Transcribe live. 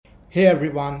Hey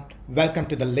everyone, welcome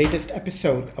to the latest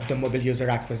episode of the Mobile User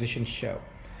Acquisition Show.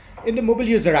 In the Mobile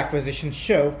User Acquisition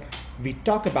Show, we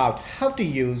talk about how to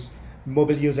use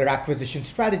mobile user acquisition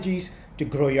strategies to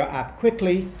grow your app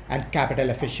quickly and capital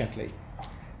efficiently.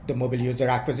 The Mobile User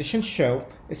Acquisition Show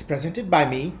is presented by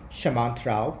me, Shamant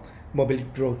Rao, mobile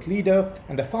growth leader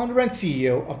and the founder and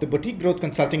CEO of the boutique growth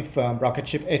consulting firm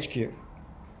Rocketship HQ.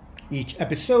 Each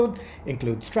episode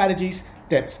includes strategies,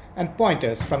 tips, and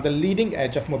pointers from the leading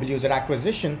edge of mobile user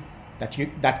acquisition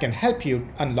that can help you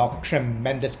unlock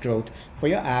tremendous growth for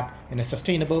your app in a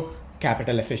sustainable,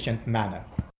 capital-efficient manner.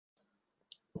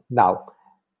 Now,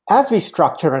 as we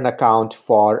structure an account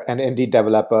for an indie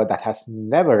developer that has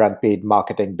never run paid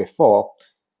marketing before,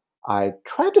 I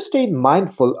try to stay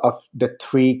mindful of the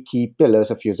three key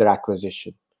pillars of user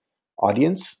acquisition: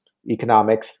 audience,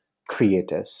 economics,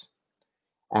 creatives.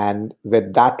 And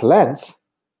with that lens,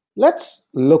 let's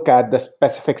look at the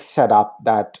specific setup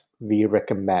that we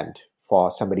recommend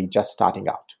for somebody just starting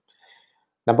out.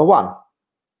 Number one,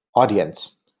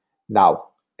 audience. Now,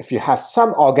 if you have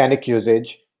some organic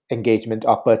usage, engagement,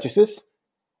 or purchases,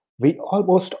 we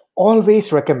almost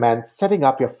always recommend setting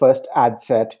up your first ad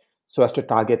set so as to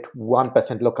target 1%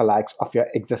 lookalikes of your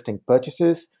existing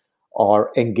purchases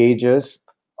or engagers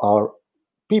or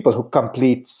people who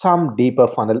complete some deeper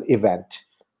funnel event.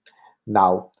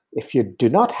 Now, if you do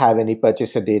not have any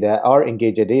purchaser data or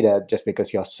engager data just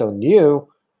because you're so new,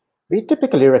 we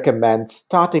typically recommend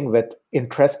starting with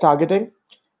interest targeting.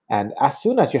 And as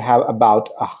soon as you have about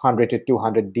 100 to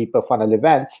 200 deeper funnel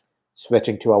events,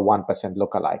 switching to a 1%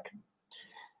 lookalike.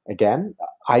 Again,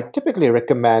 I typically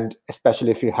recommend,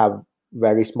 especially if you have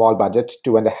very small budgets,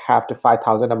 2,500 to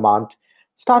 5,000 a month,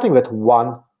 starting with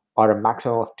one or a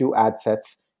maximum of two ad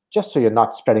sets, just so you're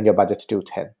not spreading your budgets too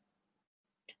thin.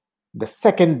 The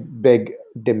second big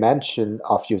dimension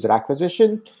of user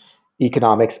acquisition,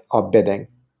 economics or bidding.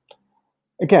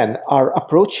 Again, our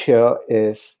approach here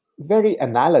is very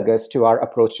analogous to our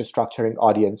approach to structuring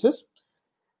audiences,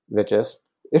 which is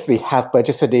if we have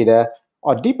purchaser data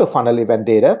or deeper funnel event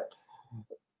data,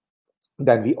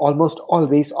 then we almost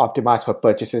always optimize for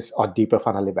purchases or deeper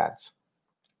funnel events.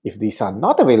 If these are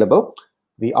not available,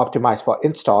 we optimize for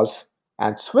installs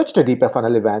and switch to deeper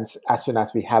funnel events as soon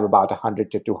as we have about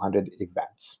 100 to 200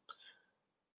 events.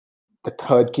 The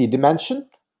third key dimension,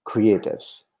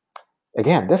 creatives.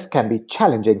 Again, this can be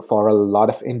challenging for a lot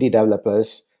of indie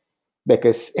developers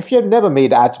because if you've never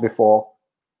made ads before,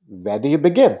 where do you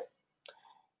begin?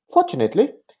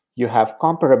 Fortunately, you have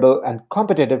comparable and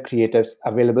competitive creatives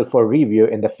available for review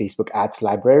in the Facebook ads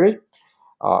library.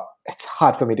 It's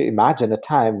hard for me to imagine a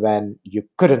time when you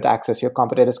couldn't access your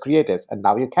competitors' creatives, and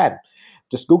now you can.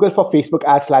 Just Google for Facebook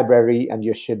ads library and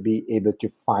you should be able to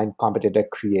find competitor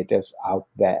creatives out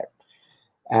there.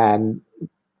 And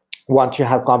once you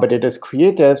have competitors'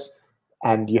 creatives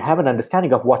and you have an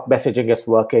understanding of what messaging is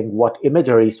working, what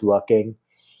imagery is working,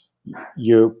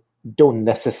 you don't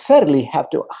necessarily have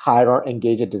to hire or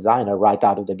engage a designer right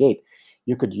out of the gate.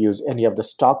 You could use any of the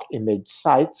stock image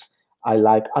sites. I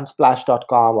like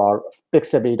unsplash.com or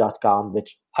pixabay.com,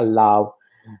 which allow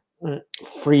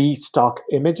free stock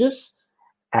images.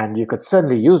 And you could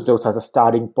certainly use those as a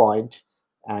starting point.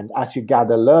 And as you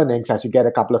gather learnings, as you get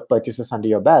a couple of purchases under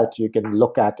your belt, you can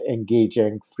look at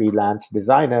engaging freelance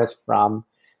designers from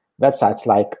websites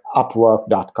like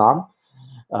upwork.com.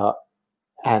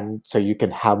 And so you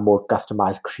can have more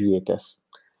customized creators.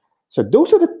 So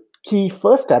those are the key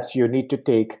first steps you need to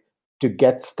take to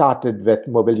get started with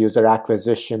mobile user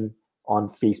acquisition on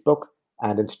Facebook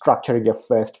and in structuring your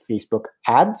first Facebook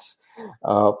ads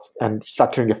and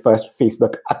structuring your first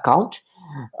Facebook account.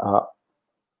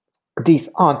 These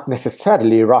aren't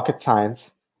necessarily rocket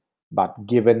science, but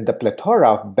given the plethora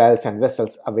of bells and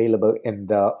whistles available in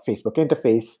the Facebook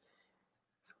interface,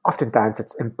 oftentimes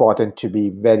it's important to be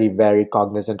very, very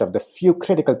cognizant of the few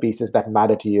critical pieces that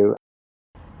matter to you.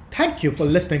 Thank you for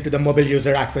listening to the Mobile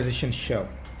User Acquisition Show.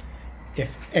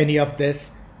 If any of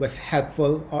this was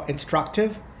helpful or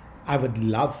instructive, I would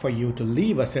love for you to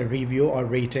leave us a review or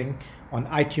rating on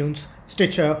iTunes,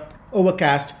 Stitcher,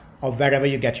 Overcast, or wherever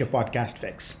you get your podcast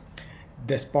fix.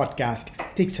 This podcast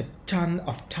takes a ton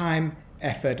of time,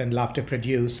 effort, and love to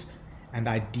produce, and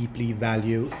I deeply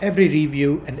value every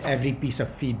review and every piece of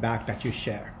feedback that you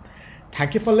share.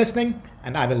 Thank you for listening,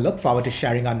 and I will look forward to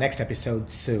sharing our next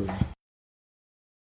episode soon.